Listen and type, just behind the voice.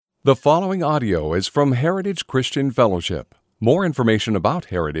The following audio is from Heritage Christian Fellowship. More information about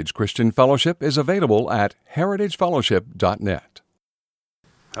Heritage Christian Fellowship is available at heritagefellowship.net.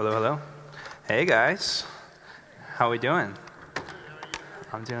 Hello. Hey guys, how we doing?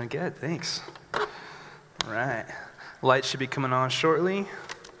 I'm doing good, thanks. All right, lights should be coming on shortly.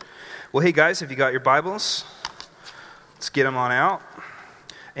 Well, hey guys, if you got your Bibles, let's get them on out.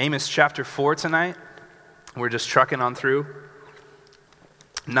 Amos chapter 4 tonight. We're just trucking on through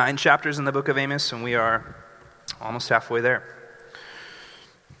 9 chapters in the book of Amos, and we are almost halfway there.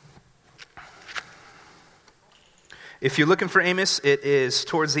 If you're looking for Amos, it is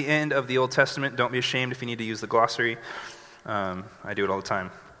towards the end of the Old Testament. Don't be ashamed if you need to use the glossary. I do it all the time.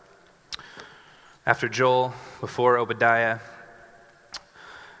 After Joel, before Obadiah.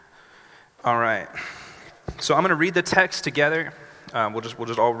 All right. So I'm going to read the text together. We'll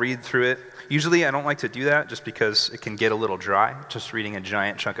just all read through it. Usually I don't like to do that just because it can get a little dry, just reading a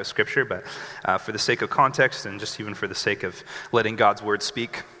giant chunk of scripture, but for the sake of context and just even for the sake of letting God's word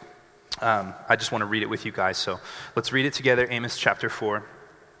speak, I just want to read it with you guys. So let's read it together, Amos chapter 4,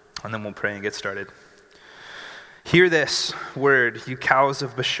 and then we'll pray and get started. Hear this word, you cows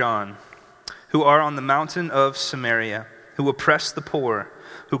of Bashan, who are on the mountain of Samaria, who oppress the poor,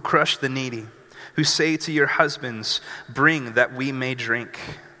 who crush the needy, who say to your husbands, bring that we may drink.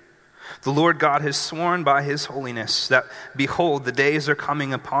 The Lord God has sworn by his holiness that, behold, the days are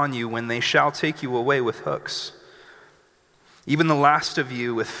coming upon you when they shall take you away with hooks. Even the last of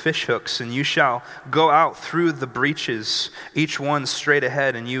you with fish hooks, and you shall go out through the breaches, each one straight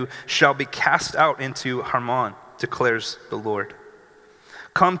ahead, and you shall be cast out into Harmon, declares the Lord.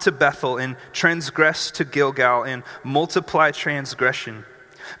 Come to Bethel and transgress to Gilgal and multiply transgression.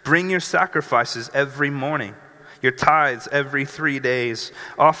 Bring your sacrifices every morning, your tithes every 3 days.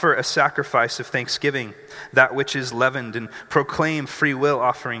 Offer a sacrifice of thanksgiving, that which is leavened, and proclaim free will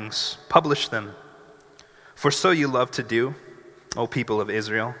offerings. Publish them. For so you love to do, O people of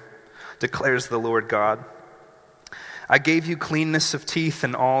Israel, declares the Lord God. I gave you cleanness of teeth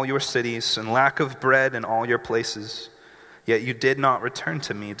in all your cities, and lack of bread in all your places. Yet you did not return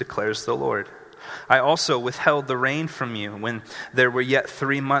to me, declares the Lord. I also withheld the rain from you when there were yet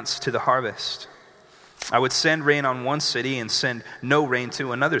 3 months to the harvest. I would send rain on one city and send no rain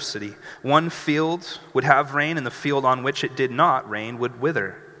to another city. One field would have rain, and the field on which it did not rain would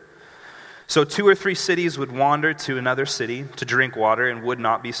wither. So 2 or 3 cities would wander to another city to drink water and would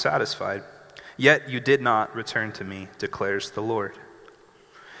not be satisfied. Yet you did not return to me, declares the Lord.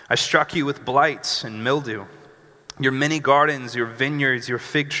 I struck you with blights and mildew. Your many gardens, your vineyards, your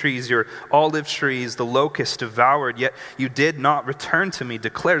fig trees, your olive trees, the locust devoured, yet you did not return to me,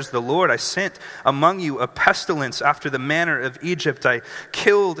 declares the Lord. I sent among you a pestilence after the manner of Egypt. I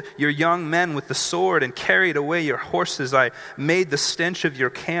killed your young men with the sword and carried away your horses. I made the stench of your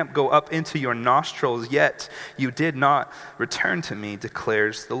camp go up into your nostrils, yet you did not return to me,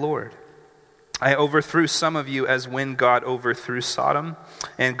 declares the Lord. I overthrew some of you as when God overthrew Sodom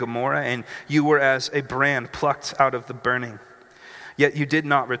and Gomorrah, and you were as a brand plucked out of the burning. Yet you did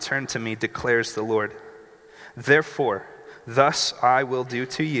not return to me, declares the Lord. Therefore, thus I will do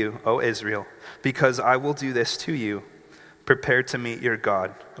to you, O Israel, because I will do this to you. Prepare to meet your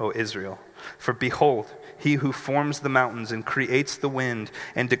God, O Israel. For behold, he who forms the mountains and creates the wind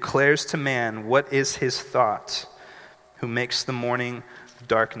and declares to man what is his thought, who makes the morning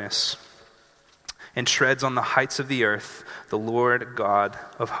darkness and treads on the heights of the earth. The Lord God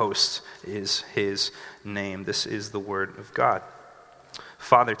of hosts is his name. This is the word of God.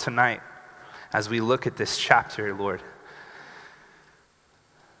 Father, tonight, as we look at this chapter, Lord,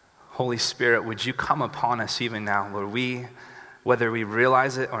 Holy Spirit, would you come upon us even now, Lord? We, whether we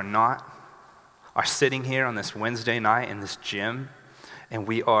realize it or not, are sitting here on this Wednesday night in this gym, and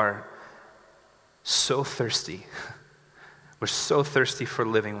we are so thirsty. We're so thirsty for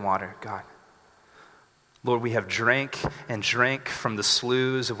living water, God. Lord, we have drank and drank from the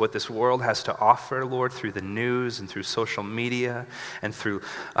sloughs of what this world has to offer, Lord, through the news and through social media and through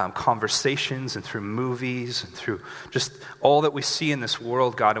conversations and through movies and through just all that we see in this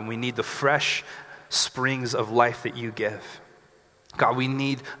world, God, and we need the fresh springs of life that you give. God, we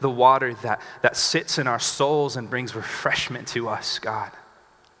need the water that sits in our souls and brings refreshment to us, God.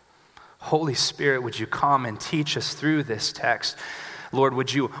 Holy Spirit, would you come and teach us through this text? Lord,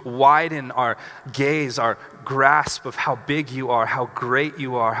 would you widen our gaze, our grasp of how big you are, how great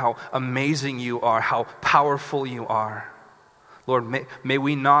you are, how amazing you are, how powerful you are. Lord, may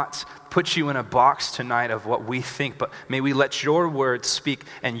we not put you in a box tonight of what we think, but may we let your word speak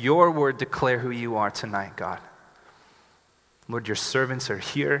and your word declare who you are tonight, God. Lord, your servants are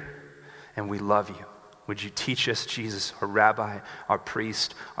here and we love you. Would you teach us, Jesus, our rabbi, our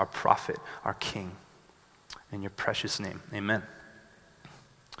priest, our prophet, our king? In your precious name, amen.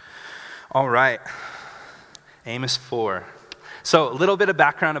 All right, Amos 4. So a little bit of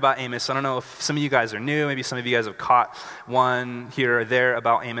background about Amos. I don't know if some of you guys are new. Maybe some of you guys have caught one here or there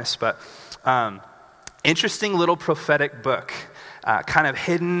about Amos. But interesting little prophetic book, kind of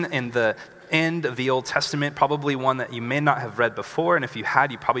hidden in the end of the Old Testament, probably one that you may not have read before. And if you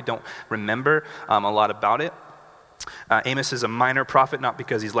had, you probably don't remember a lot about it. Amos is a minor prophet, not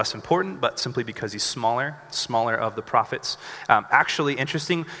because he's less important, but simply because he's smaller of the prophets. Actually,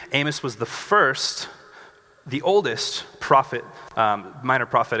 interesting, Amos was the oldest prophet, minor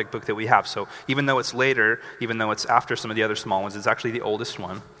prophetic book that we have. So even though it's later, even though it's after some of the other small ones, it's actually the oldest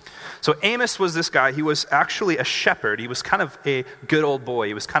one. So Amos was this guy. He was actually a shepherd. He was kind of a good old boy.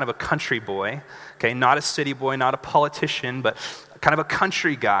 He was kind of a country boy, okay? Not a city boy, not a politician, but kind of a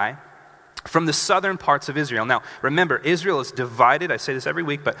country guy from the southern parts of Israel. Now, remember, Israel is divided. I say this every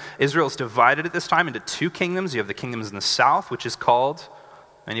week, but Israel is divided at this time into two kingdoms. You have the kingdoms in the south, which is called,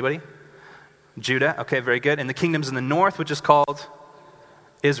 anybody? Judah, okay, very good. And the kingdoms in the north, which is called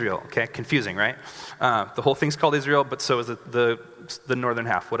Israel, okay, confusing, right? The whole thing's called Israel, but so is the northern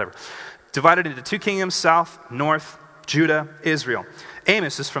half, whatever. Divided into two kingdoms, south, north, Judah, Israel.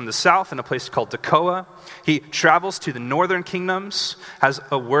 Amos is from the south in a place called Tekoa. He travels to the northern kingdoms, has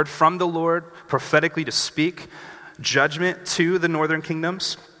a word from the Lord prophetically to speak judgment to the northern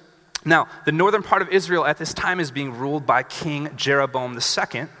kingdoms. Now, the northern part of Israel at this time is being ruled by King Jeroboam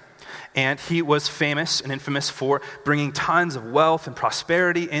II. And he was famous and infamous for bringing tons of wealth and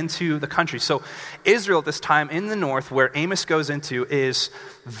prosperity into the country. So Israel at this time in the north, where Amos goes into, is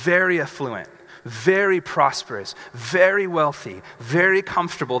very affluent, very prosperous, very wealthy, very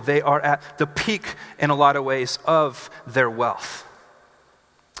comfortable. They are at the peak in a lot of ways of their wealth.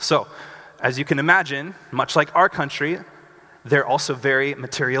 So, as you can imagine, much like our country, they're also very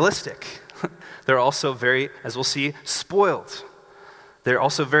materialistic. They're also very, as we'll see, spoiled. They're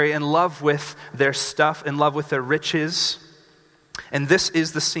also very in love with their stuff, in love with their riches. And this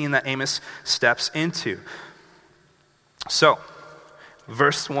is the scene that Amos steps into. So,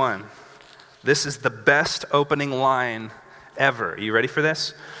 verse 1. This is the best opening line ever. Are you ready for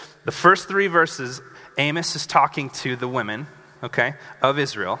this? The first three verses, Amos is talking to the women, okay, of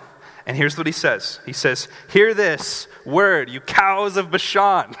Israel. And here's what he says. He says, "Hear this word, you cows of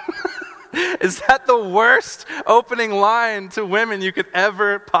Bashan." Is that the worst opening line to women you could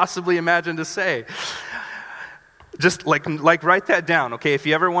ever possibly imagine to say? Just like write that down, okay? If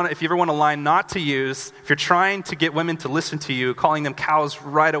you ever want a line not to use, if you're trying to get women to listen to you, calling them cows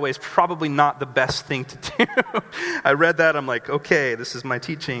right away is probably not the best thing to do. I read that, I'm like, okay, this is my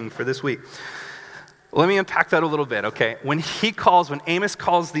teaching for this week. Let me unpack that a little bit, okay? When Amos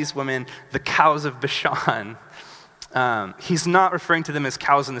calls these women the cows of Bashan, he's not referring to them as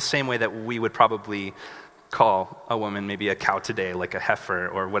cows in the same way that we would probably call a woman maybe a cow today, like a heifer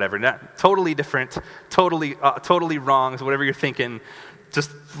or whatever. Not, totally different, totally wrong, so whatever you're thinking,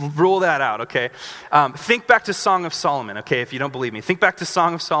 just rule that out, okay? Think back to Song of Solomon, okay, if you don't believe me. Think back to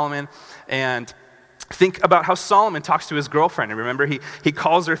Song of Solomon and think about how Solomon talks to his girlfriend. And remember, he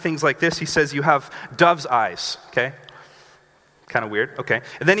calls her things like this. He says, "You have dove's eyes," okay? Kind of weird, okay.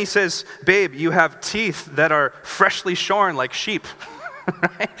 And then he says, "Babe, you have teeth that are freshly shorn like sheep."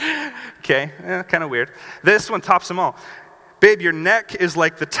 Right? Okay, kind of weird. This one tops them all. "Babe, your neck is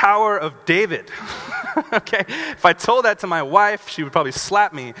like the Tower of David." Okay, if I told that to my wife, she would probably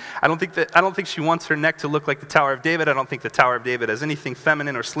slap me. I don't think she wants her neck to look like the Tower of David. I don't think the Tower of David has anything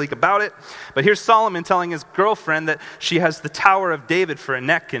feminine or sleek about it. But here's Solomon telling his girlfriend that she has the Tower of David for a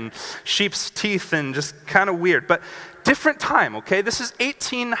neck and sheep's teeth and just kind of weird. But different time, okay? This is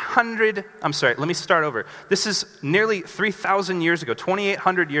 1800, let me start over. This is nearly 3,000 years ago,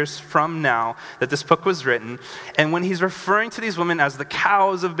 2,800 years from now that this book was written. And when he's referring to these women as the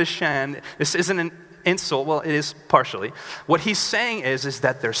cows of Bashan, this isn't an insult. Well, it is partially. What he's saying is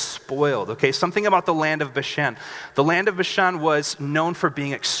that they're spoiled, okay? Something about the land of Bashan. The land of Bashan was known for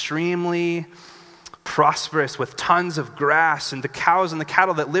being extremely prosperous with tons of grass, and the cows and the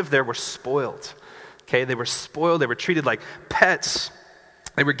cattle that lived there were spoiled. Okay, they were spoiled. They were treated like pets.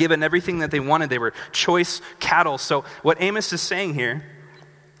 They were given everything that they wanted. They were choice cattle. So what Amos is saying here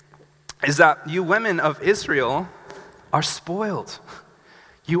is that you women of Israel are spoiled.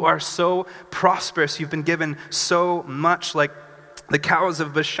 You are so prosperous. You've been given so much, like the cows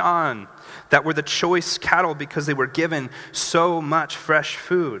of Bashan that were the choice cattle because they were given so much fresh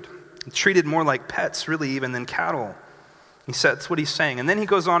food. Treated more like pets, really, even than cattle. That's what he's saying. And then he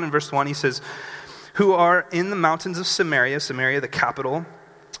goes on in verse 1. He says, "Who are in the mountains of Samaria," Samaria, the capital,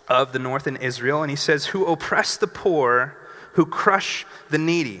 of the north in Israel, and he says, who oppress the poor, who crush the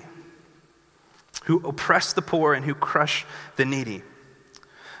needy. Who oppress the poor and who crush the needy.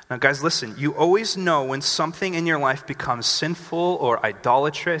 Now guys, listen, you always know when something in your life becomes sinful or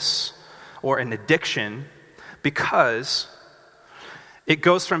idolatrous or an addiction because it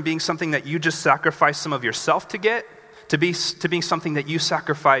goes from being something that you just sacrifice some of yourself to get to being something that you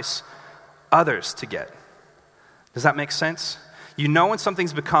sacrifice others to get. Does that make sense? You know when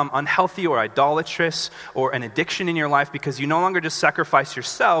something's become unhealthy or idolatrous or an addiction in your life because you no longer just sacrifice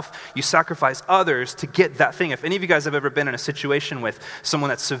yourself, you sacrifice others to get that thing. If any of you guys have ever been in a situation with someone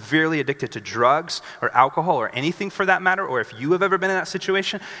that's severely addicted to drugs or alcohol or anything for that matter, or if you have ever been in that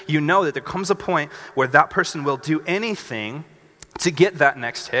situation, you know that there comes a point where that person will do anything to get that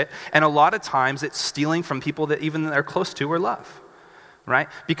next hit, and a lot of times it's stealing from people that even they're close to or love. Right?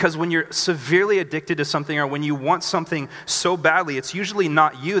 Because when you're severely addicted to something or when you want something so badly, it's usually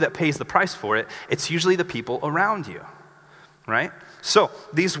not you that pays the price for it. It's usually the people around you. Right? So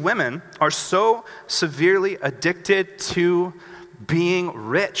these women are so severely addicted to being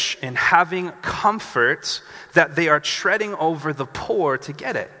rich and having comfort that they are treading over the poor to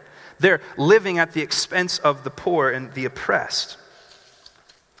get it. They're living at the expense of the poor and the oppressed.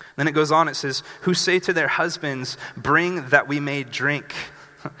 Then it goes on, it says, who say to their husbands, bring that we may drink.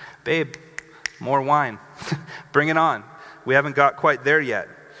 Babe, more wine. Bring it on. We haven't got quite there yet.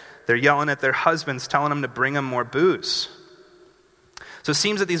 They're yelling at their husbands, telling them to bring them more booze. So it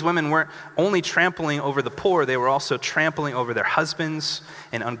seems that these women weren't only trampling over the poor, they were also trampling over their husbands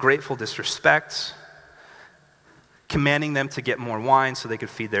in ungrateful disrespect, commanding them to get more wine so they could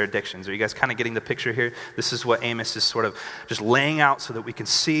feed their addictions. Are you guys kind of getting the picture here? This is what Amos is sort of just laying out so that we can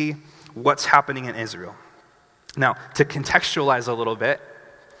see what's happening in Israel. Now, to contextualize a little bit,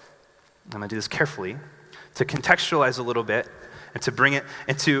 I'm going to do this carefully, to contextualize a little bit and to bring it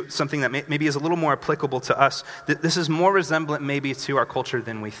into something that maybe is a little more applicable to us. This is more resemblant maybe to our culture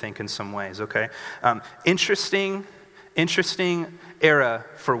than we think in some ways, okay? Interesting era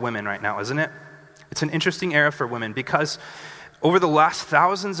for women right now, isn't it? It's an interesting era for women because over the last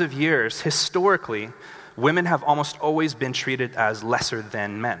thousands of years, historically, women have almost always been treated as lesser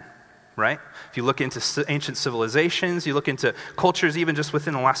than men, right? If you look into ancient civilizations, you look into cultures even just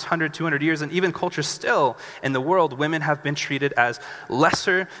within the last 100, 200 years, and even cultures still in the world, women have been treated as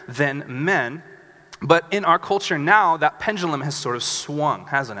lesser than men. But in our culture now, that pendulum has sort of swung,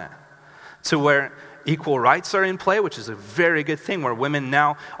 hasn't it? To where equal rights are in play, which is a very good thing, where women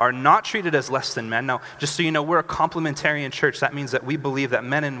now are not treated as less than men. Now, just so you know, we're a complementarian church. That means that we believe that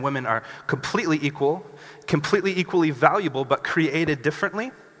men and women are completely equal, completely equally valuable, but created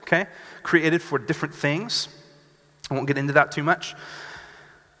differently, okay? Created for different things. I won't get into that too much.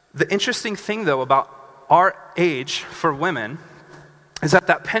 The interesting thing, though, about our age for women is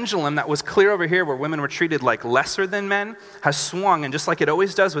that pendulum that was clear over here where women were treated like lesser than men has swung, and just like it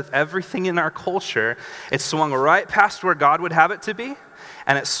always does with everything in our culture, it swung right past where God would have it to be,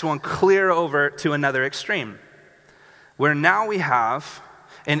 and it swung clear over to another extreme, where now we have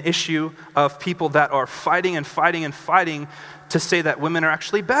an issue of people that are fighting to say that women are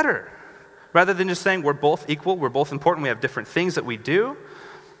actually better, rather than just saying we're both equal, we're both important, we have different things that we do.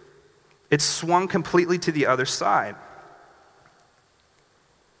 It's swung completely to the other side.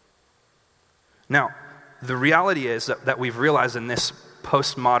 Now, the reality is that we've realized in this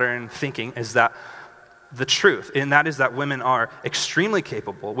postmodern thinking is that the truth, and that is that women are extremely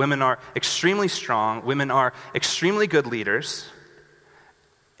capable, women are extremely strong, women are extremely good leaders,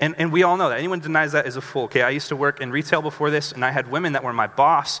 and we all know that. Anyone who denies that is a fool, okay? I used to work in retail before this, and I had women that were my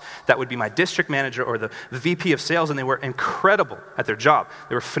boss, that would be my district manager or the VP of sales, and they were incredible at their job.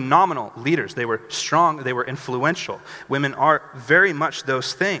 They were phenomenal leaders. They were strong. They were influential. Women are very much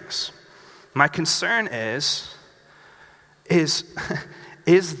those things. My concern is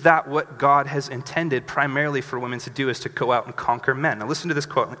that what God has intended primarily for women to do is to go out and conquer men? Now listen to this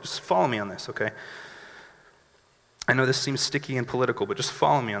quote. Just follow me on this, okay? I know this seems sticky and political, but just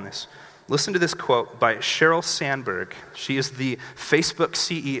follow me on this. Listen to this quote by Sheryl Sandberg. She is the Facebook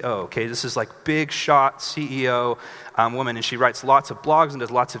CEO, okay? This is like big shot CEO woman, and she writes lots of blogs and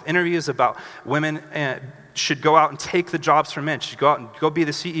does lots of interviews about women should go out and take the jobs from men. Should go out and go be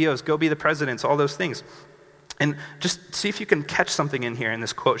the CEOs, go be the presidents, all those things. And just see if you can catch something in here in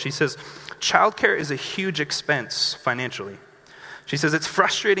this quote. She says, childcare is a huge expense financially. She says, it's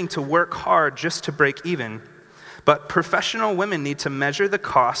frustrating to work hard just to break even, but professional women need to measure the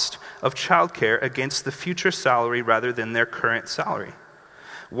cost of childcare against the future salary rather than their current salary.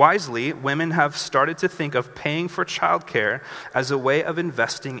 Wisely, women have started to think of paying for childcare as a way of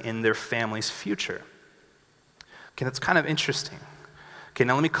investing in their family's future. Okay, that's kind of interesting. Okay,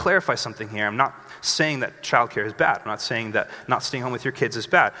 now let me clarify something here. I'm not saying that childcare is bad. I'm not saying that not staying home with your kids is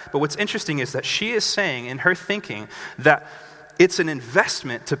bad. But what's interesting is that she is saying in her thinking that it's an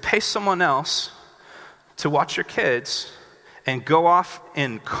investment to pay someone else to watch your kids and go off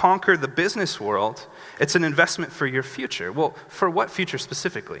and conquer the business world. It's an investment for your future. Well, for what future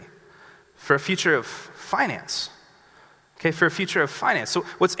specifically? For a future of finance. Okay, for a future of finance. So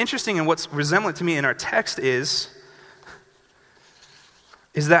what's interesting and what's resemblant to me in our text is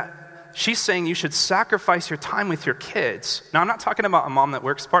that she's saying you should sacrifice your time with your kids. Now, I'm not talking about a mom that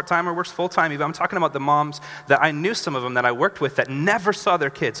works part-time or works full-time even. I'm talking about the moms that I knew, some of them that I worked with, that never saw their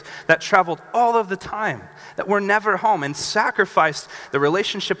kids, that traveled all of the time, that were never home, and sacrificed the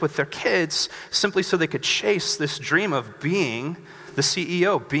relationship with their kids simply so they could chase this dream of being the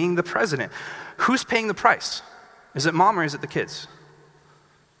CEO, being the president. Who's paying the price? Is it mom or is it the kids?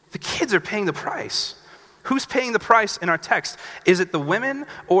 The kids are paying the price. Who's paying the price in our text? Is it the women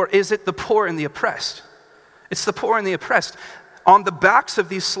or is it the poor and the oppressed? It's the poor and the oppressed. On the backs of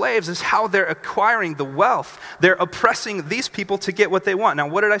these slaves is how they're acquiring the wealth. They're oppressing these people to get what they want. Now,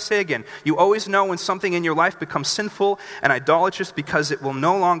 what did I say again? You always know when something in your life becomes sinful and idolatrous because it will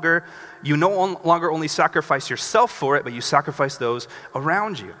you no longer only sacrifice yourself for it, but you sacrifice those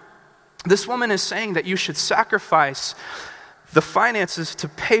around you. This woman is saying that you should sacrifice the finances to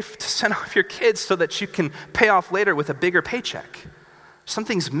send off your kids so that you can pay off later with a bigger paycheck.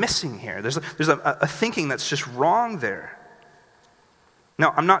 Something's missing here. There's a thinking that's just wrong there.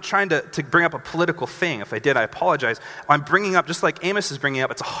 Now, I'm not trying to bring up a political thing. If I did, I apologize. I'm bringing up, just like Amos is bringing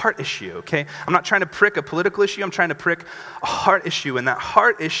up, it's a heart issue, okay? I'm not trying to prick a political issue. I'm trying to prick a heart issue. And that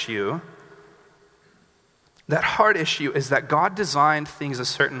heart issue is that God designed things a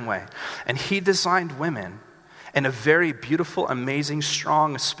certain way. And he designed women in a very beautiful, amazing,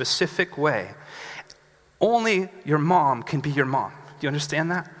 strong, specific way. Only your mom can be your mom. Do you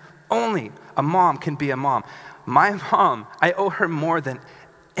understand that? Only a mom can be a mom. My mom, I owe her more than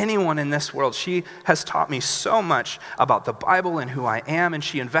anyone in this world. She has taught me so much about the Bible and who I am, and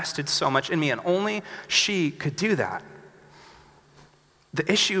she invested so much in me, and only she could do that. The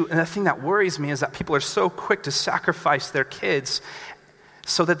issue and the thing that worries me is that people are so quick to sacrifice their kids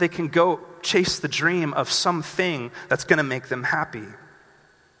so that they can go chase the dream of something that's going to make them happy.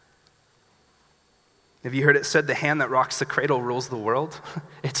 Have you heard it said, the hand that rocks the cradle rules the world?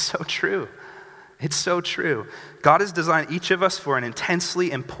 It's so true. It's so true. God has designed each of us for an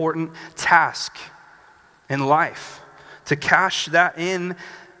intensely important task in life. To cash that in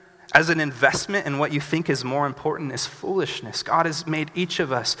as an investment in what you think is more important is foolishness. God has made each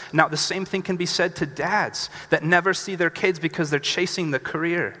of us. Now, the same thing can be said to dads that never see their kids because they're chasing the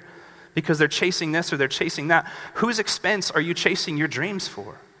career, because they're chasing this or they're chasing that. Whose expense are you chasing your dreams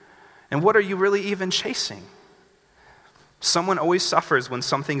for? And what are you really even chasing? Someone always suffers when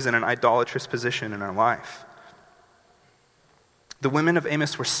something's in an idolatrous position in our life. The women of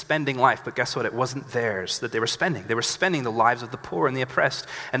Amos were spending life, but guess what? It wasn't theirs that they were spending. They were spending the lives of the poor and the oppressed,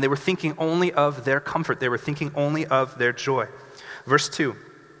 and they were thinking only of their comfort. They were thinking only of their joy. Verse 2,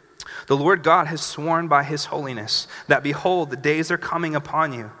 the Lord God has sworn by his holiness that, behold, the days are coming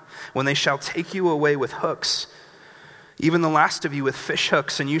upon you when they shall take you away with hooks, even the last of you with fish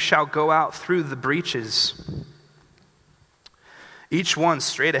hooks, and you shall go out through the breaches, each one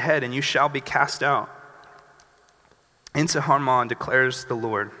straight ahead, and you shall be cast out into Harmon, declares the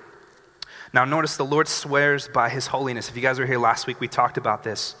Lord. Now notice the Lord swears by his holiness. If you guys were here last week, we talked about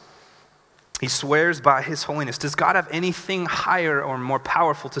this. He swears by his holiness. Does God have anything higher or more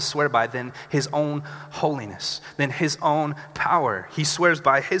powerful to swear by than his own holiness, than his own power? He swears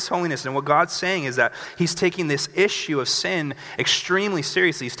by his holiness. And what God's saying is that he's taking this issue of sin extremely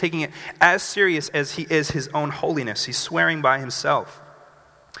seriously. He's taking it as serious as he is his own holiness. He's swearing by himself.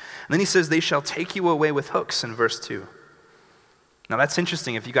 And then he says, they shall take you away with hooks in verse 2. Now that's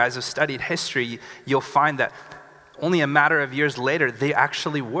interesting. If you guys have studied history, you'll find that only a matter of years later, they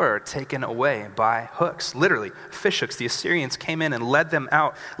actually were taken away by hooks. Literally, fish hooks. The Assyrians came in and led them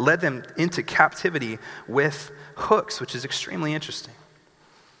into captivity with hooks, which is extremely interesting.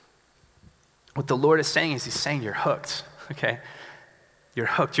 What the Lord is saying is he's saying you're hooked, okay? You're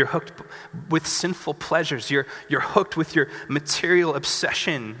hooked. You're hooked with sinful pleasures. You're hooked with your material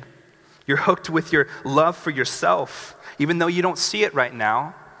obsession. You're hooked with your love for yourself. Even though you don't see it right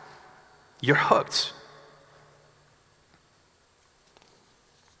now, you're hooked.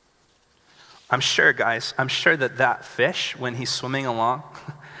 I'm sure, guys, that fish, when he's swimming along,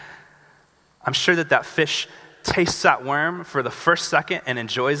 I'm sure that fish tastes that worm for the first second and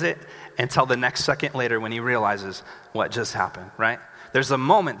enjoys it until the next second later when he realizes what just happened, right? There's a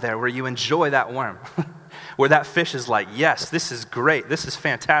moment there where you enjoy that worm, where that fish is like, yes, this is great, this is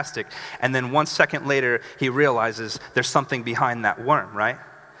fantastic. And then 1 second later, he realizes there's something behind that worm, right?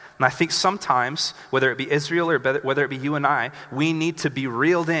 And I think sometimes, whether it be Israel or whether it be you and I, we need to be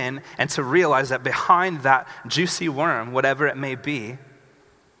reeled in and to realize that behind that juicy worm, whatever it may be,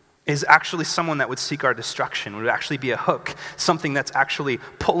 is actually someone that would seek our destruction, would actually be a hook, something that's actually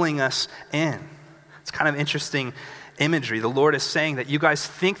pulling us in. It's kind of interesting imagery. The Lord is saying that you guys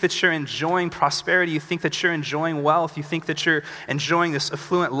think that you're enjoying prosperity, you think that you're enjoying wealth, you think that you're enjoying this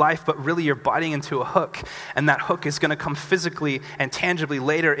affluent life, but really you're biting into a hook, and that hook is going to come physically and tangibly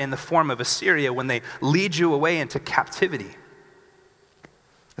later in the form of Assyria when they lead you away into captivity.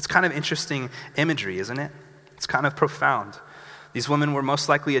 It's kind of interesting imagery, isn't it? It's kind of profound. These women were most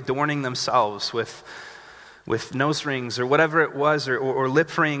likely adorning themselves with nose rings or whatever it was, or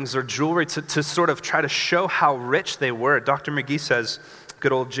lip rings or jewelry to sort of try to show how rich they were. Dr. McGee says,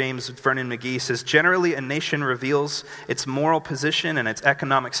 good old James Vernon McGee says, generally a nation reveals its moral position and its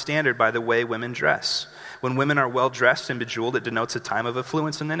economic standard by the way women dress. When women are well dressed and bejeweled, it denotes a time of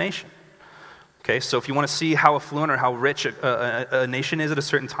affluence in the nation. Okay, so if you want to see how affluent or how rich a nation is at a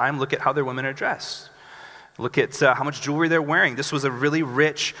certain time, look at how their women are dressed. Look at how much jewelry they're wearing. This was a really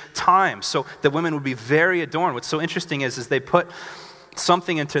rich time, so the women would be very adorned. What's so interesting is they put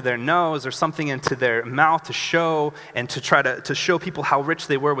something into their nose or something into their mouth to show and to try to show people how rich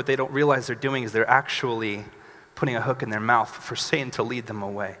they were. What they don't realize they're doing is they're actually putting a hook in their mouth for Satan to lead them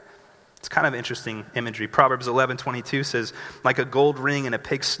away. It's kind of interesting imagery. Proverbs 11:22 says, like a gold ring in a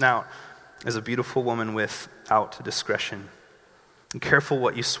pig's snout is a beautiful woman without discretion. And careful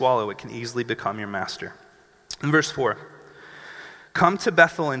what you swallow, it can easily become your master. In verse 4, come to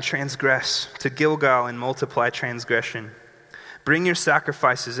Bethel and transgress, to Gilgal and multiply transgression. Bring your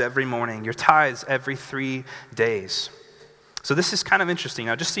sacrifices every morning, your tithes every 3 days. So this is kind of interesting.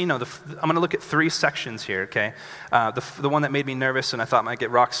 Now, just so you know, I'm going to look at 3 sections here, okay? The one that made me nervous and I thought might get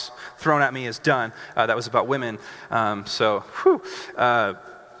rocks thrown at me is done. That was about women.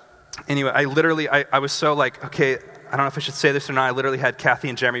 Anyway, I was so like, okay, I don't know if I should say this or not. I literally had Kathy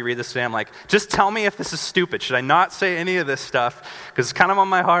and Jeremy read this today. I'm like, just tell me if this is stupid. Should I not say any of this stuff? Because it's kind of on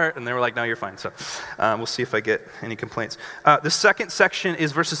my heart. And they were like, no, you're fine. So we'll see if I get any complaints. The second section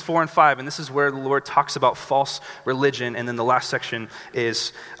is verses 4 and 5. And this is where the Lord talks about false religion. And then the last section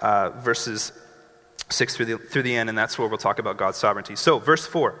is verses 6 through the end. And that's where we'll talk about God's sovereignty. So verse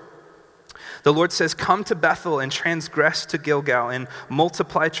 4. The Lord says, come to Bethel and transgress to Gilgal and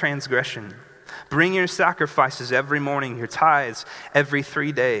multiply transgression. Bring your sacrifices every morning, your tithes every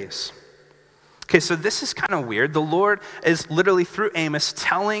 3 days. Okay, so this is kind of weird. The Lord is literally through Amos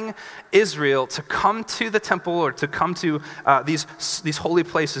telling Israel to come to the temple or to come to these holy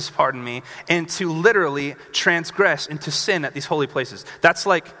places, and to literally transgress and to sin at these holy places. That's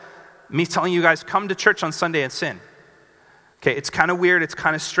like me telling you guys, come to church on Sunday and sin. Okay, it's kind of weird, it's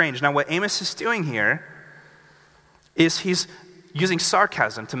kind of strange. Now what Amos is doing here is he's using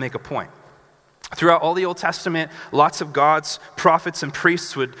sarcasm to make a point. Throughout all the Old Testament, lots of God's prophets and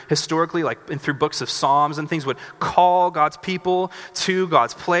priests would historically, through books of Psalms and things, would call God's people to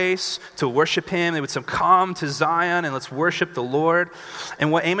God's place to worship Him. They would say, come to Zion and let's worship the Lord.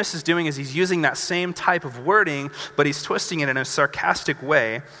 And what Amos is doing is he's using that same type of wording, but he's twisting it in a sarcastic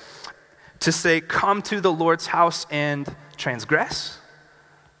way to say, come to the Lord's house and transgress.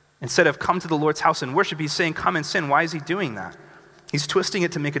 Instead of come to the Lord's house and worship, he's saying, come and sin. Why is he doing that? He's twisting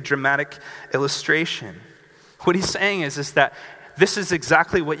it to make a dramatic illustration. What he's saying is that this is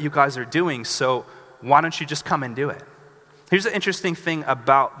exactly what you guys are doing, so why don't you just come and do it? Here's the interesting thing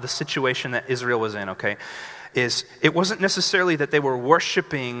about the situation that Israel was in, okay, is it wasn't necessarily that they were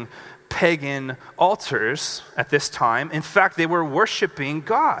worshiping pagan altars at this time. In fact, they were worshiping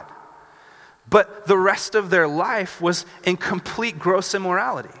God. But the rest of their life was in complete gross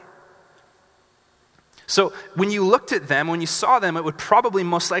immorality. So when you looked at them, when you saw them, it would probably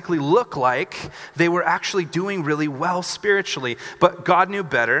most likely look like they were actually doing really well spiritually. But God knew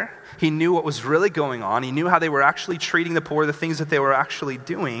better. He knew what was really going on. He knew how they were actually treating the poor, the things that they were actually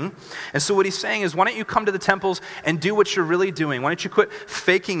doing. And so what he's saying is, why don't you come to the temples and do what you're really doing? Why don't you quit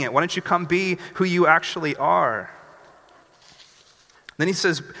faking it? Why don't you come be who you actually are? Then he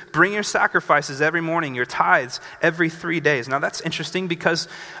says, bring your sacrifices every morning, your tithes every 3 days. Now that's interesting because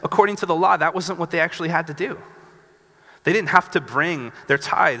according to the law, that wasn't what they actually had to do. They didn't have to bring their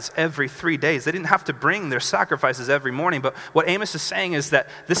tithes every 3 days. They didn't have to bring their sacrifices every morning. But what Amos is saying is that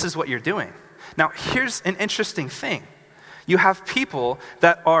this is what you're doing. Now here's an interesting thing. You have people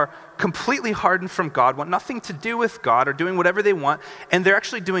that are completely hardened from God, want nothing to do with God, or doing whatever they want, and they're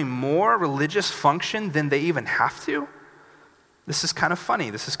actually doing more religious function than they even have to. This is kind of funny.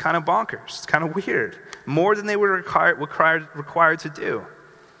 This is kind of bonkers. It's kind of weird. More than they were required to do.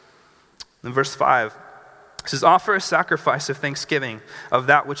 In verse 5, it says, offer a sacrifice of thanksgiving of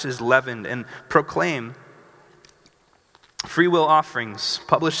that which is leavened, and proclaim free will offerings.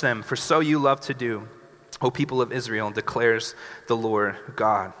 Publish them, for so you love to do, O people of Israel, declares the Lord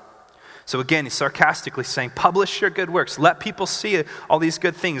God. So again, he's sarcastically saying, publish your good works. Let people see all these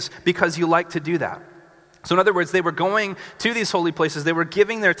good things because you like to do that. So in other words, they were going to these holy places, they were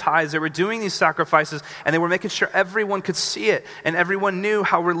giving their tithes, they were doing these sacrifices, and they were making sure everyone could see it, and everyone knew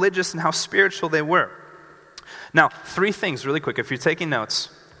how religious and how spiritual they were. Now, 3 things really quick. If you're taking notes,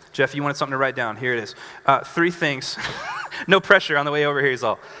 Jeff, you wanted something to write down. Here it is. 3 things. No pressure on the way over here. He's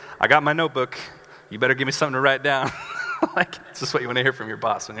all, I got my notebook. You better give me something to write down. Like, it's just what you want to hear from your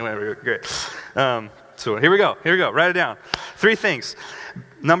boss. Anyway, great. So here we go. Write it down. 3 things.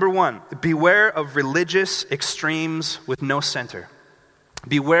 Number 1, beware of religious extremes with no center.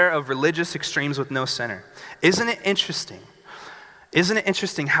 Beware of religious extremes with no center. Isn't it interesting? Isn't it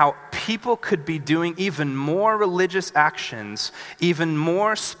interesting how people could be doing even more religious actions, even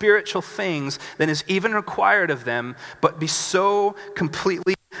more spiritual things than is even required of them, but be so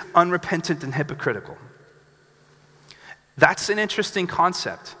completely unrepentant and hypocritical? That's an interesting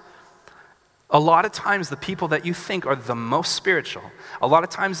concept. A lot of times the people that you think are the most spiritual, a lot of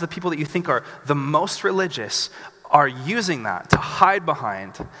times the people that you think are the most religious are using that to hide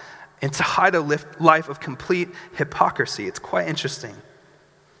behind and to hide a life of complete hypocrisy. It's quite interesting.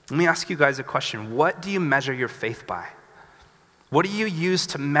 Let me ask you guys a question. What do you measure your faith by? What do you use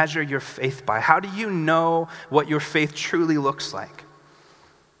to measure your faith by? How do you know what your faith truly looks like?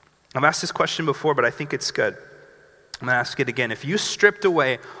 I've asked this question before, but I think it's good. I'm going to ask it again. If you stripped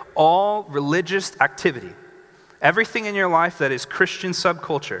away all religious activity, everything in your life that is Christian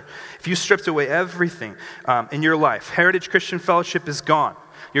subculture, if you stripped away everything in your life, Heritage Christian Fellowship is gone.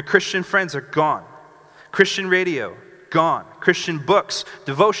 Your Christian friends are gone. Christian radio, gone. Christian books,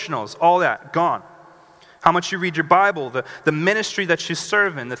 devotionals, all that, gone. How much you read your Bible, the ministry that you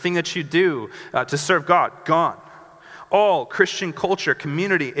serve in, the thing that you do to serve God, gone. All Christian culture,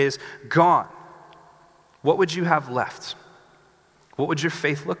 community is gone. What would you have left? What would your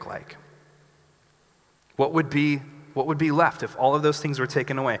faith look like? What would be left if all of those things were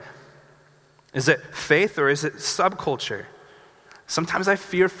taken away? Is it faith or is it subculture? Sometimes I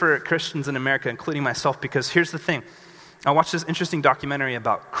fear for Christians in America, including myself, because here's the thing. I watched this interesting documentary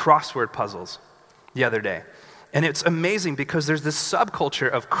about crossword puzzles the other day. And it's amazing because there's this subculture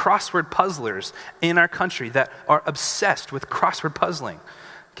of crossword puzzlers in our country that are obsessed with crossword puzzling.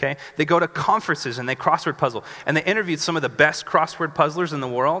 Okay? They go to conferences and they crossword puzzle. And they interviewed some of the best crossword puzzlers in the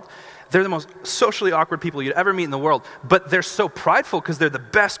world. They're the most socially awkward people you'd ever meet in the world. But they're so prideful because they're the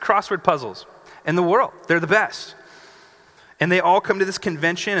best crossword puzzles in the world. They're the best. And they all come to this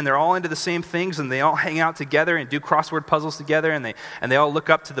convention, and they're all into the same things, and they all hang out together and do crossword puzzles together, and they all look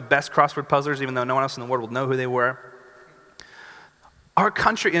up to the best crossword puzzlers, even though no one else in the world will know who they were. Our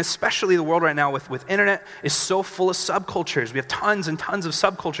country, and especially the world right now with internet, is so full of subcultures. We have tons and tons of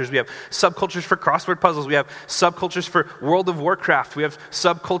subcultures. We have subcultures for crossword puzzles. We have subcultures for World of Warcraft. We have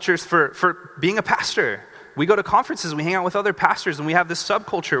subcultures for being a pastor. We go to conferences and we hang out with other pastors, and we have this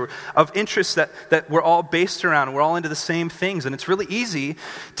subculture of interests that we're all based around, and we're all into the same things. And it's really easy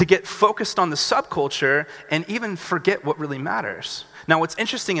to get focused on the subculture and even forget what really matters. Now, what's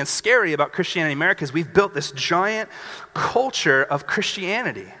interesting and scary about Christianity in America is we've built this giant culture of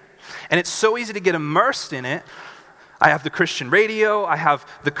Christianity. And it's so easy to get immersed in it. I have the Christian radio, I have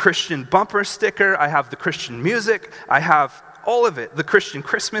the Christian bumper sticker, I have the Christian music, I have all of it, the Christian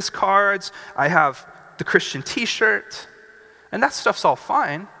Christmas cards, I have the Christian t-shirt, and that stuff's all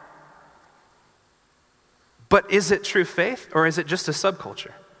fine. But is it true faith, or is it just a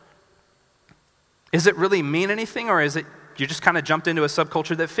subculture? Is it really mean anything, or is it you just kind of jumped into a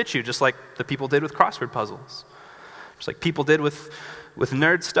subculture that fits you, just like the people did with crossword puzzles, just like people did with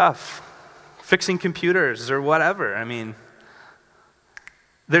nerd stuff, fixing computers or whatever? I mean,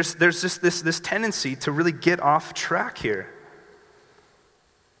 there's just this tendency to really get off track here.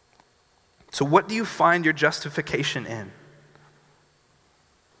 So what do you find your justification in?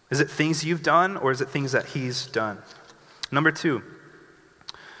 Is it things you've done, or is it things that he's done? Number 2,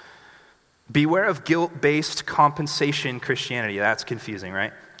 beware of guilt-based compensation Christianity. That's confusing,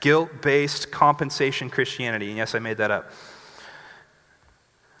 right? Guilt-based compensation Christianity. And yes, I made that up.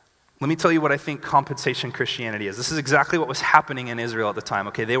 Let me tell you what I think compensation Christianity is. This is exactly what was happening in Israel at the time,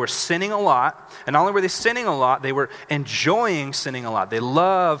 okay? They were sinning a lot, and not only were they sinning a lot, they were enjoying sinning a lot. They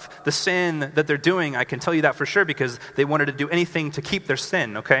love the sin that they're doing. I can tell you that for sure because they wanted to do anything to keep their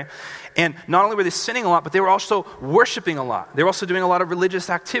sin, okay? And not only were they sinning a lot, but they were also worshiping a lot. They were also doing a lot of religious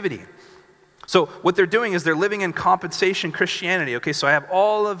activity. So what they're doing is they're living in compensation Christianity. Okay, so I have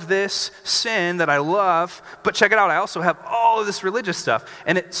all of this sin that I love, but check it out, I also have all of this religious stuff.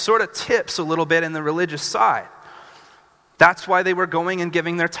 And it sort of tips a little bit in the religious side. That's why they were going and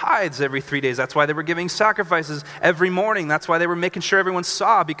giving their tithes every 3 days. That's why they were giving sacrifices every morning. That's why they were making sure everyone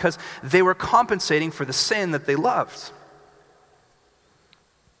saw, because they were compensating for the sin that they loved.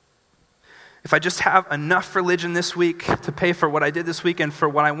 If I just have enough religion this week to pay for what I did this week and for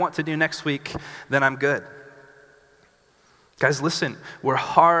what I want to do next week, then I'm good. Guys, listen, we're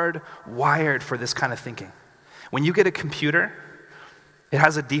hardwired for this kind of thinking. When you get a computer, it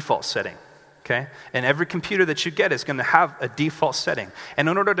has a default setting, okay? And every computer that you get is going to have a default setting. And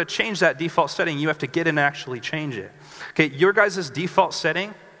in order to change that default setting, you have to get in and actually change it. Okay, your guys' default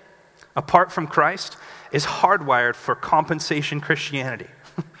setting, apart from Christ, is hardwired for compensation Christianity.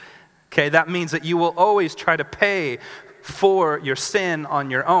 Okay, that means that you will always try to pay for your sin on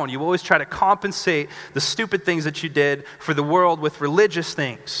your own. You will always try to compensate the stupid things that you did for the world with religious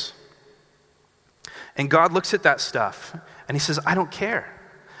things. And God looks at that stuff and he says, I don't care.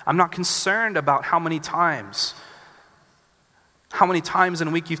 I'm not concerned about how many times in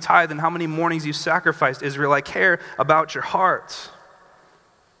a week you've tithed and how many mornings you've sacrificed, Israel. I care about your heart.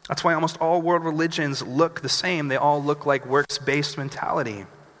 That's why almost all world religions look the same. They all look like works-based mentality.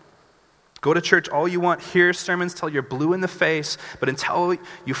 Go to church all you want, hear sermons till you're blue in the face, but until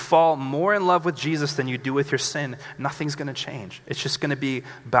you fall more in love with Jesus than you do with your sin, nothing's going to change. It's just going to be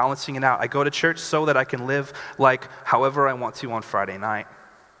balancing it out. I go to church so that I can live like however I want to on Friday night.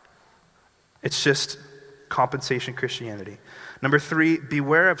 It's just compensation Christianity. Number 3,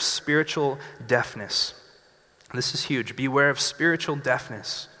 beware of spiritual deafness. This is huge. Beware of spiritual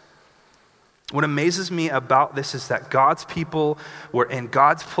deafness. What amazes me about this is that God's people were in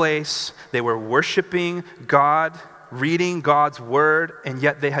God's place, they were worshiping God, reading God's word, and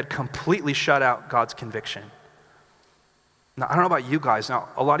yet they had completely shut out God's conviction. Now, I don't know about you guys. Now,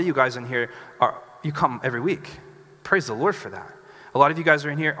 a lot of you guys in here, you come every week. Praise the Lord for that. A lot of you guys are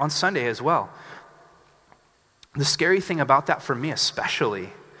in here on Sunday as well. The scary thing about that for me especially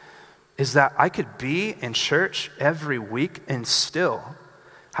is that I could be in church every week and still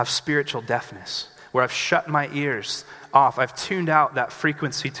have spiritual deafness, where I've shut my ears off. I've tuned out that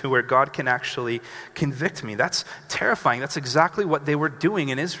frequency to where God can actually convict me. That's terrifying. That's exactly what they were doing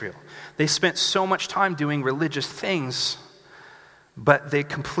in Israel. They spent so much time doing religious things, but they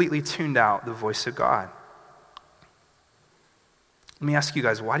completely tuned out the voice of God. Let me ask you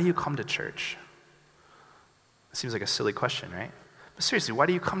guys, why do you come to church? It seems like a silly question, right? But seriously, why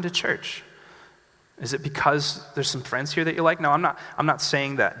do you come to church? Is it because there's some friends here that you like? No, I'm not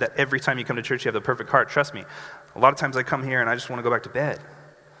saying that every time you come to church you have the perfect heart. Trust me. A lot of times I come here and I just want to go back to bed.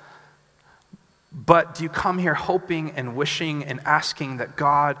 But do you come here hoping and wishing and asking that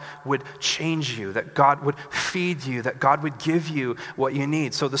God would change you, that God would feed you, that God would give you what you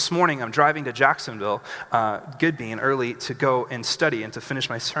need? So this morning I'm driving to Jacksonville, Goodbean, early to go and study and to finish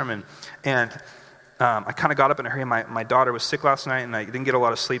my sermon. And I kind of got up in a hurry. My daughter was sick last night, and I didn't get a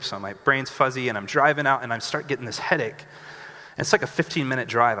lot of sleep, so my brain's fuzzy, and I'm driving out, and I start getting this headache. And it's like a 15-minute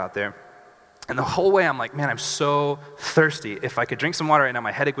drive out there. And the whole way, I'm like, man, I'm so thirsty. If I could drink some water right now,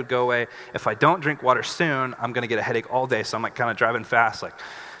 my headache would go away. If I don't drink water soon, I'm going to get a headache all day. So I'm like kind of driving fast, like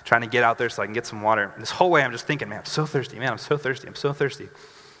trying to get out there so I can get some water. And this whole way, I'm just thinking, man, I'm so thirsty. Man, I'm so thirsty. I'm so thirsty.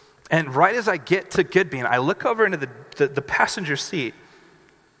 And right as I get to Goodbean, I look over into the passenger seat,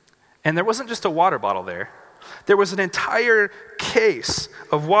 and there wasn't just a water bottle there. There was an entire case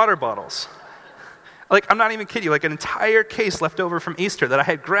of water bottles. Like, I'm not even kidding you, like an entire case left over from Easter that I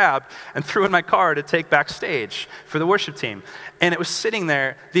had grabbed and threw in my car to take backstage for the worship team. And it was sitting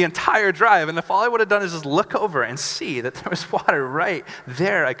there the entire drive, and if all I would have done is just look over and see that there was water right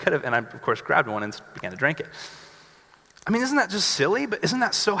there, I could have, and I, of course, grabbed one and began to drink it. I mean, isn't that just silly? But isn't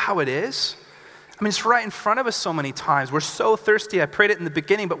that so how it is? I mean, it's right in front of us so many times. We're so thirsty. I prayed it in the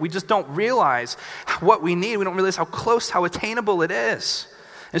beginning, but we just don't realize what we need. We don't realize how close, how attainable it is.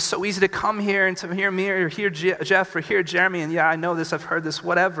 It's so easy to come here and to hear me or hear Jeff or hear Jeremy, and yeah, I know this, I've heard this,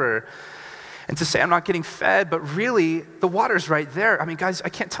 whatever. And to say I'm not getting fed, but really, the water's right there. I mean, guys, I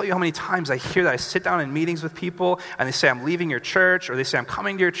can't tell you how many times I hear that. I sit down in meetings with people, and they say, I'm leaving your church, or they say, I'm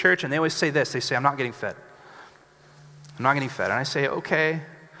coming to your church, and they always say this. They say, I'm not getting fed. I'm not getting fed. And I say, okay.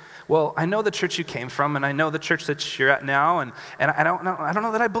 Well, I know the church you came from, and I know the church that you're at now, and I don't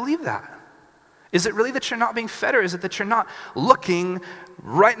know that I believe that. Is it really that you're not being fed, or is it that you're not looking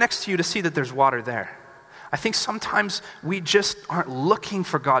right next to you to see that there's water there? I think sometimes we just aren't looking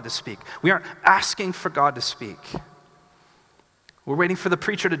for God to speak. We aren't asking for God to speak. We're waiting for the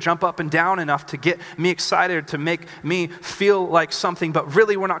preacher to jump up and down enough to get me excited, to make me feel like something, but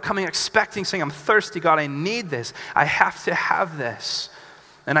really we're not coming expecting, saying, I'm thirsty, God, I need this. I have to have this.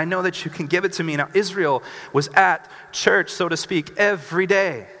 And I know that you can give it to me. Now, Israel was at church, so to speak, every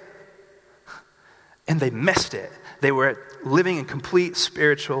day. And they missed it. They were living in complete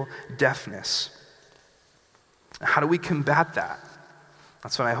spiritual deafness. How do we combat that?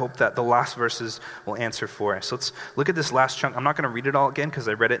 That's what I hope that the last verses will answer for us. Let's look at this last chunk. I'm not going to read it all again because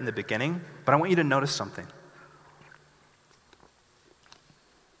I read it in the beginning, but I want you to notice something.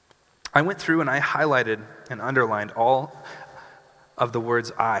 I went through and I highlighted and underlined all of the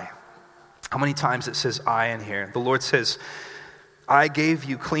words I. How many times it says I in here? The Lord says, I gave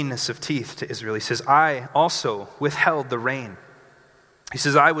you cleanness of teeth to Israel. He says, I also withheld the rain. He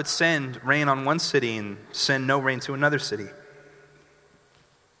says, I would send rain on one city and send no rain to another city.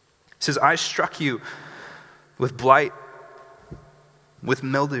 He says, I struck you with blight, with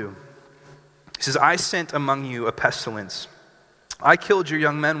mildew. He says, I sent among you a pestilence. I killed your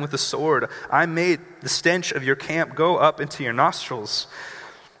young men with the sword. I made the stench of your camp go up into your nostrils.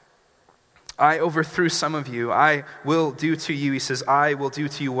 I overthrew some of you. I will do to you, he says, I will do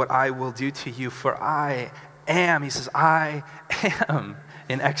to you what I will do to you, for I am. He says, I am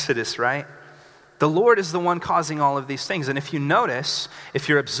in Exodus, right? The Lord is the one causing all of these things. And if you notice, if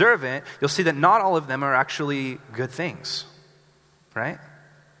you're observant, you'll see that not all of them are actually good things, right?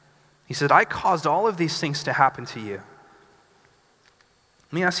 He said, I caused all of these things to happen to you.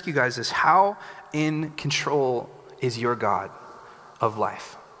 Let me ask you guys this. How in control is your God of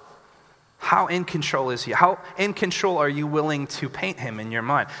life? How in control is he? How in control are you willing to paint him in your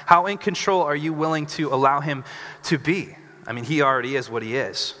mind? How in control are you willing to allow him to be? I mean, he already is what he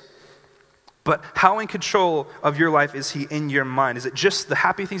is. But how in control of your life is he in your mind? Is it just the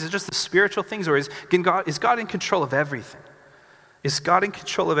happy things? Is it just the spiritual things? Or is God in control of everything? Is God in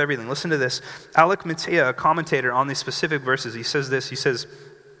control of everything? Listen to this. Alec Matea, a commentator on these specific verses, he says this. He says,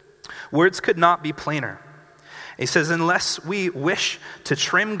 words could not be plainer. He says, unless we wish to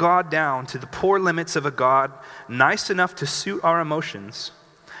trim God down to the poor limits of a God nice enough to suit our emotions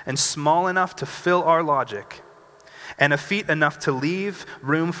and small enough to fill our logic and effete enough to leave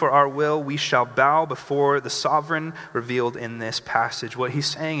room for our will, we shall bow before the sovereign revealed in this passage. What he's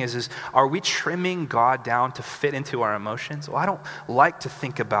saying is are we trimming God down to fit into our emotions? Well, I don't like to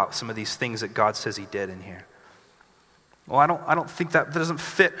think about some of these things that God says he did in here. Well, I don't think that doesn't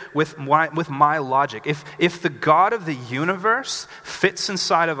fit with my logic. If the God of the universe fits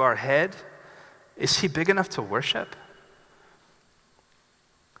inside of our head, is he big enough to worship?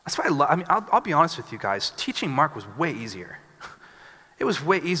 That's why I'll be honest with you guys. Teaching Mark was way easier. It was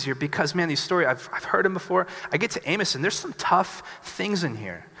way easier because, man, these stories, I've heard them before. I get to Amos, and there's some tough things in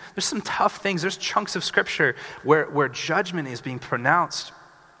here. There's some tough things. There's chunks of scripture where judgment is being pronounced.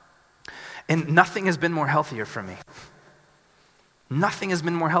 And nothing has been more healthier for me. Nothing has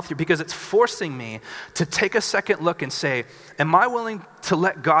been more healthier because it's forcing me to take a second look and say, am I willing to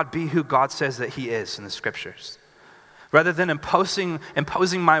let God be who God says that he is in the scriptures? Rather than imposing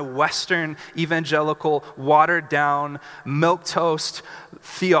my Western evangelical, watered down, milquetoast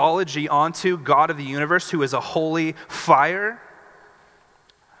theology onto God of the universe, who is a holy fire,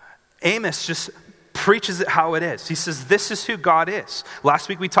 Amos just preaches it how it is. He says, this is who God is. Last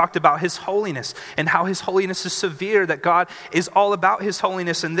week we talked about his holiness and how his holiness is severe, that God is all about his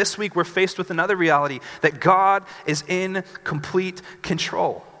holiness. And this week we're faced with another reality, that God is in complete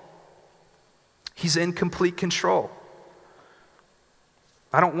control. He's in complete control.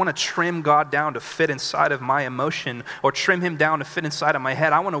 I don't want to trim God down to fit inside of my emotion or trim him down to fit inside of my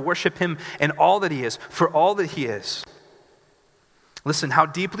head. I want to worship him in all that he is, for all that he is. Listen, how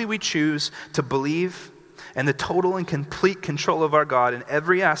deeply we choose to believe in the total and complete control of our God in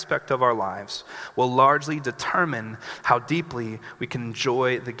every aspect of our lives will largely determine how deeply we can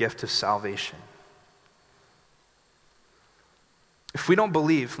enjoy the gift of salvation. If we don't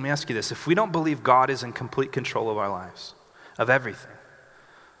believe, let me ask you this, if we don't believe God is in complete control of our lives, of everything,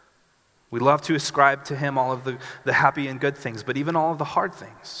 we love to ascribe to him all of the happy and good things, but even all of the hard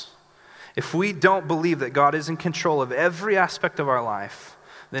things. If we don't believe that God is in control of every aspect of our life,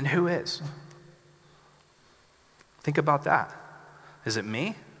 then who is? Think about that. Is it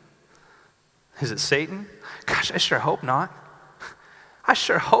me? Is it Satan? Gosh, I sure hope not. I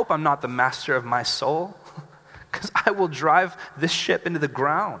sure hope I'm not the master of my soul, because I will drive this ship into the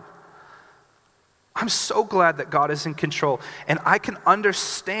ground. I'm so glad that God is in control, and I can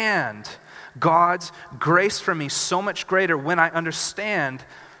understand God's grace for me so much greater when I understand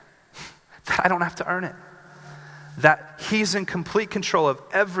that I don't have to earn it. That he's in complete control of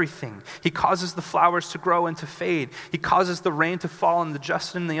everything. He causes the flowers to grow and to fade. He causes the rain to fall on the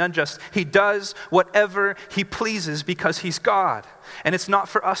just and the unjust. He does whatever he pleases because he's God. And it's not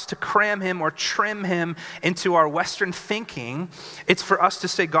for us to cram him or trim him into our Western thinking. It's for us to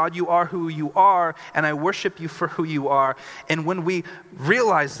say, God, you are who you are, and I worship you for who you are. And when we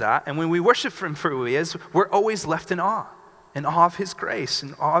realize that, and when we worship him for who he is, we're always left in awe of his grace,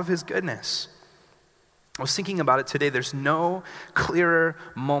 in awe of his goodness. I was thinking about it today. There's no clearer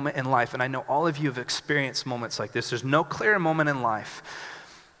moment in life, and I know all of you have experienced moments like this. There's no clearer moment in life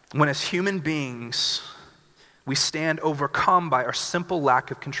when, as human beings, we stand overcome by our simple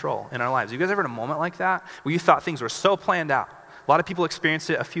lack of control in our lives. You guys ever had a moment like that where you thought things were so planned out? A lot of people experienced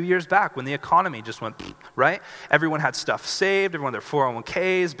it a few years back when the economy just went, right? Everyone had stuff saved, everyone had their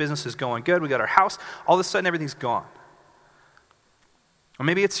 401ks, business is going good, we got our house. All of a sudden, everything's gone. Or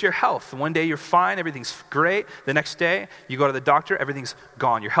maybe it's your health. One day you're fine, everything's great. The next day you go to the doctor, everything's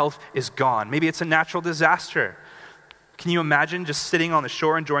gone. Your health is gone. Maybe it's a natural disaster. Can you imagine just sitting on the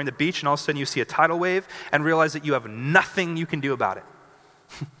shore enjoying the beach and all of a sudden you see a tidal wave and realize that you have nothing you can do about it?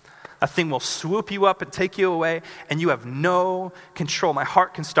 A thing will swoop you up and take you away and you have no control. My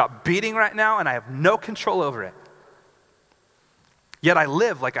heart can stop beating right now and I have no control over it. Yet I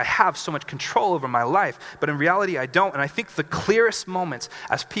live like I have so much control over my life, but in reality I don't. And I think the clearest moments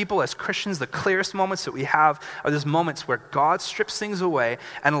as people, as Christians, the clearest moments that we have are those moments where God strips things away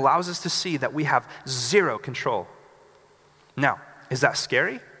and allows us to see that we have zero control. Now, is that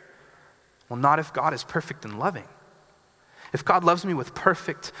scary? Well, not if God is perfect and loving. If God loves me with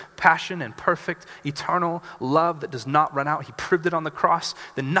perfect passion and perfect eternal love that does not run out, he proved it on the cross,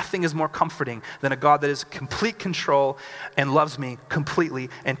 then nothing is more comforting than a God that is in complete control and loves me completely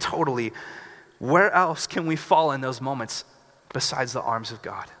and totally. Where else can we fall in those moments besides the arms of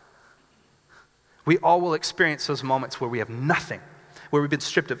God? We all will experience those moments where we have nothing, where we've been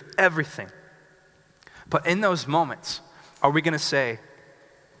stripped of everything. But in those moments, are we going to say,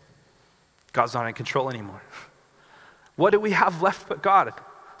 God's not in control anymore? What do we have left but God?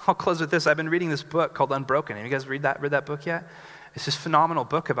 I'll close with this. I've been reading this book called Unbroken. Have you guys read that book yet? It's this phenomenal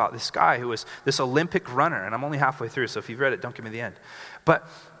book about this guy who was this Olympic runner, and I'm only halfway through, so if you've read it, don't give me the end. But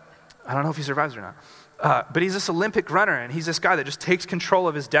I don't know if he survives or not. But he's this Olympic runner, and he's this guy that just takes control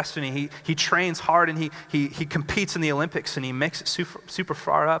of his destiny. He trains hard, and he competes in the Olympics, and he makes it super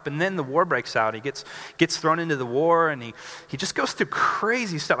far up. And then the war breaks out. He gets thrown into the war, and he just goes through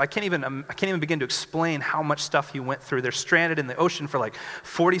crazy stuff. I can't even begin to explain how much stuff he went through. They're stranded in the ocean for like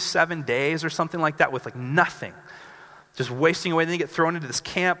 47 days or something like that with like nothing. Just wasting away. Then they get thrown into this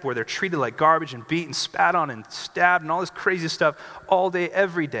camp where they're treated like garbage and beat and spat on and stabbed and all this crazy stuff all day,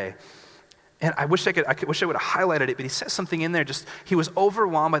 every day. And I wish I would have highlighted it, but he says something in there. Just he was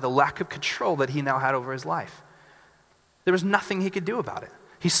overwhelmed by the lack of control that he now had over his life. There was nothing he could do about it.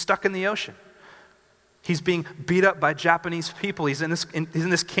 He's stuck in the ocean. He's being beat up by Japanese people. He's in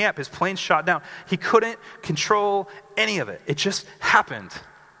this camp. His plane's shot down. He couldn't control any of it. It just happened.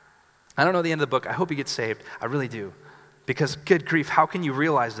 I don't know the end of the book. I hope he gets saved. I really do. Because good grief, how can you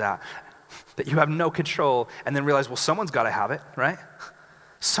realize that you have no control and then realize, well, someone's got to have it, right?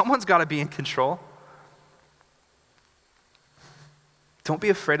 Someone's got to be in control. Don't be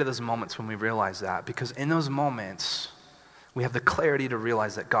afraid of those moments when we realize that, because in those moments, we have the clarity to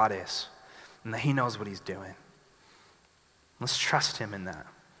realize that God is and that he knows what he's doing. Let's trust him in that.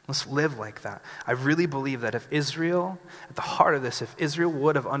 Let's live like that. I really believe that if Israel, at the heart of this, if Israel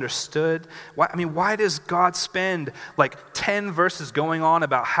would have understood, why does God spend like 10 verses going on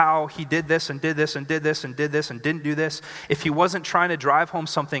about how he did this and did this and did this and did this and didn't do this? If he wasn't trying to drive home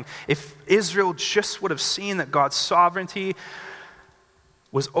something, if Israel just would have seen that God's sovereignty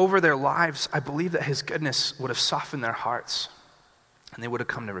was over their lives, I believe that his goodness would have softened their hearts and they would have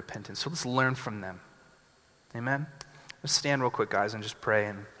come to repentance. So let's learn from them. Amen? Let's stand real quick, guys, and just pray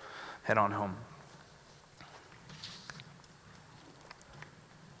and head on home.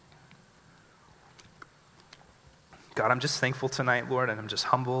 God, I'm just thankful tonight, Lord, and I'm just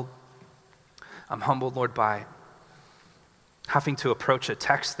humbled. I'm humbled, Lord, by having to approach a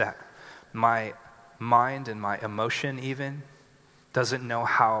text that my mind and my emotion even doesn't know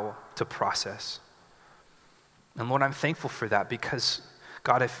how to process. And Lord, I'm thankful for that because,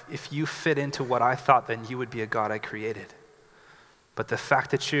 God, if you fit into what I thought, then you would be a God I created. But the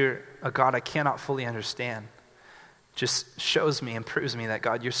fact that you're a God I cannot fully understand just shows me and proves me that,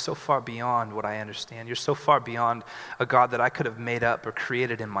 God, you're so far beyond what I understand. You're so far beyond a God that I could have made up or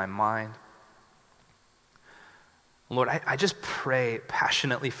created in my mind. Lord, I just pray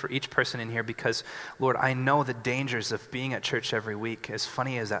passionately for each person in here because, Lord, I know the dangers of being at church every week, as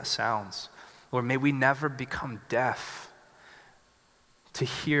funny as that sounds. Lord, may we never become deaf to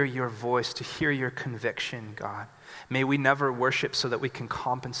hear your voice, to hear your conviction, God. May we never worship so that we can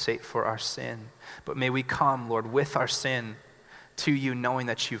compensate for our sin, but may we come, Lord, with our sin to you, knowing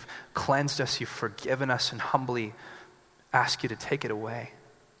that you've cleansed us, you've forgiven us, and humbly ask you to take it away.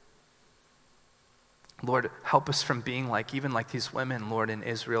 Lord, help us from being even like these women, Lord, in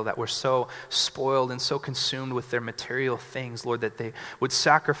Israel that were so spoiled and so consumed with their material things, Lord, that they would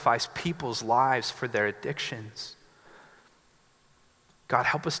sacrifice people's lives for their addictions. God,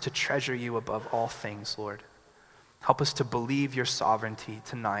 help us to treasure you above all things, Lord. Help us to believe your sovereignty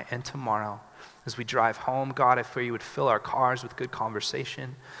tonight and tomorrow. As we drive home, God, I pray you would fill our cars with good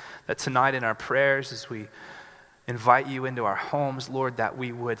conversation. That tonight in our prayers, as we invite you into our homes, Lord, that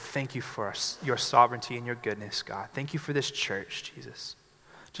we would thank you for your sovereignty and your goodness, God. Thank you for this church, Jesus.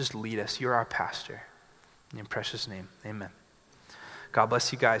 Just lead us. You're our pastor. In your precious name, amen. God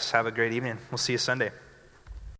bless you guys. Have a great evening. We'll see you Sunday.